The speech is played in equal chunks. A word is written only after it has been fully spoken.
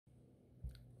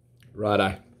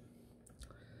Righto.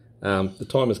 The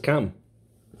time has come.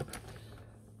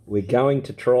 We're going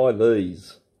to try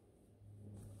these.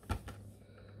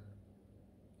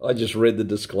 I just read the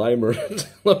disclaimer.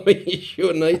 Let me, you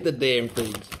shouldn't eat the damn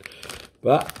things.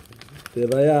 But there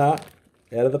they are,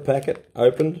 out of the packet,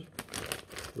 opened,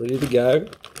 ready to go.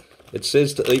 It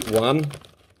says to eat one.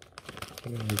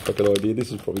 Fucking idea,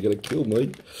 this is probably going to kill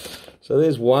me. So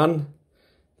there's one.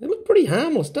 They look pretty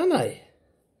harmless, don't they?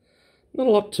 Not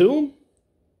a lot to them.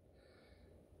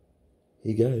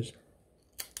 Here goes.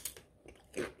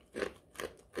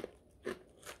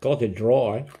 God, they're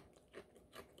dry.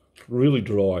 Really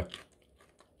dry.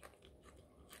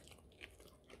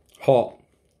 Hot.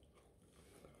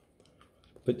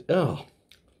 But, oh,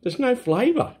 there's no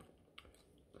flavour.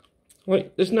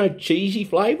 Like, there's no cheesy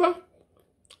flavour.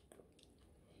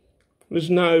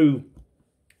 There's no,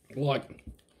 like,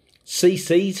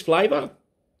 CC's flavour.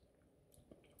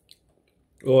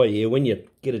 Oh, yeah, when you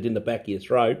get it in the back of your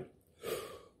throat.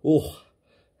 Oh.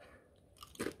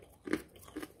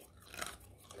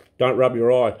 Don't rub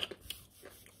your eye.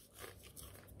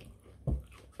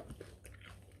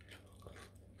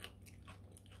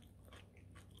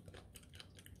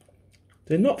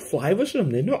 They're not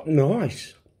flavoursome. They're not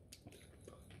nice.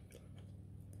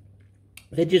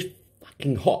 They're just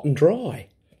fucking hot and dry.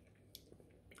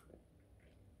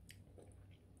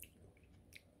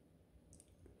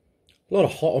 A lot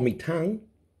of hot on my tongue.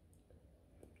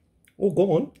 All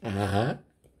gone.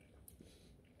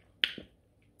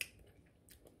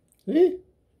 Yeah.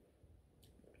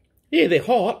 Yeah, they're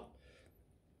hot.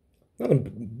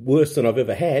 Nothing worse than I've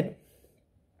ever had.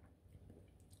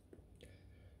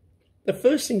 The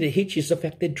first thing that hits you is the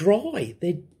fact they're dry.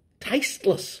 They're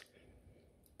tasteless.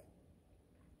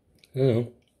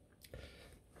 Oh.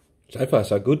 So far,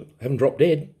 so good. I haven't dropped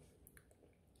dead.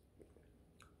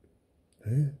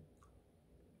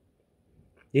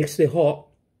 Yes, they're hot.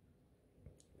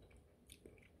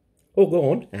 All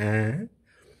gone.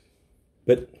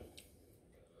 But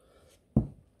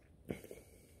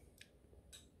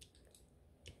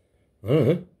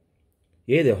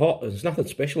yeah, they're hot. There's nothing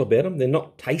special about them. They're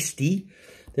not tasty.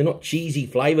 They're not cheesy,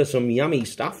 flavoursome, yummy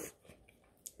stuff.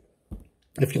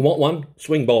 If you want one,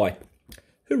 swing by.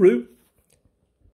 Hooroo.